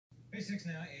36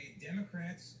 now, a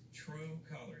Democrat's true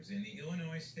colors. In the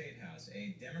Illinois State House,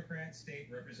 a Democrat state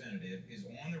representative is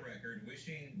on the record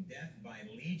wishing death by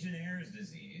Legionnaire's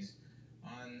disease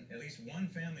on at least one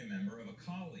family member of a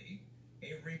colleague,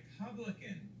 a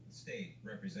Republican state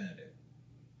representative.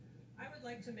 I would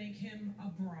like to make him a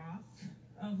broth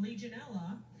of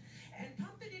Legionella and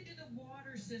pump it into the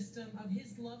water system of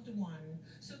his loved one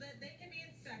so that they can be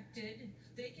infected,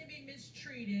 they can be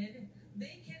mistreated,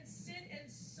 they can sit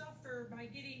and suffer by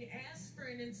getting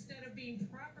aspirin instead of being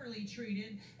properly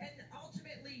treated, and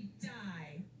ultimately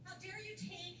die. How dare you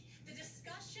take the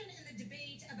discussion and the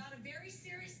debate about a very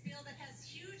serious bill that has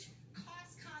huge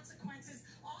cost consequences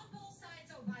on both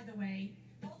sides, oh, by the way,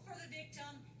 both for the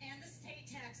victim and the state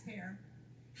taxpayer.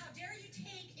 How dare you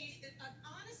take an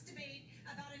honest debate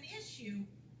about an issue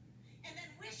and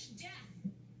then wish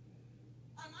death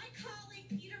on my colleague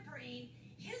Peter Brain,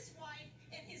 his wife,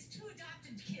 and his 2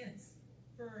 adopted kids.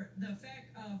 For the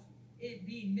fact of it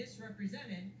being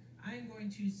misrepresented, I'm going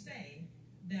to say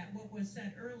that what was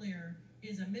said earlier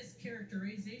is a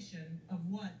mischaracterization of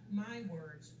what my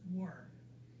words were.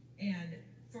 And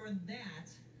for that,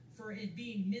 for it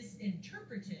being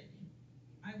misinterpreted,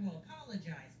 I will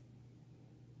apologize.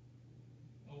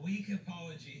 A weak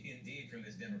apology indeed from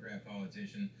this Democrat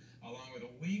politician, along with a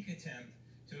weak attempt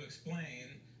to explain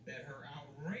that her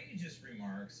outrageous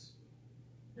remarks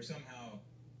were somehow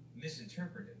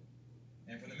misinterpreted.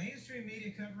 And for the mainstream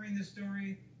media covering this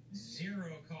story, 0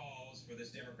 calls for this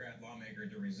Democrat lawmaker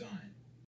to resign.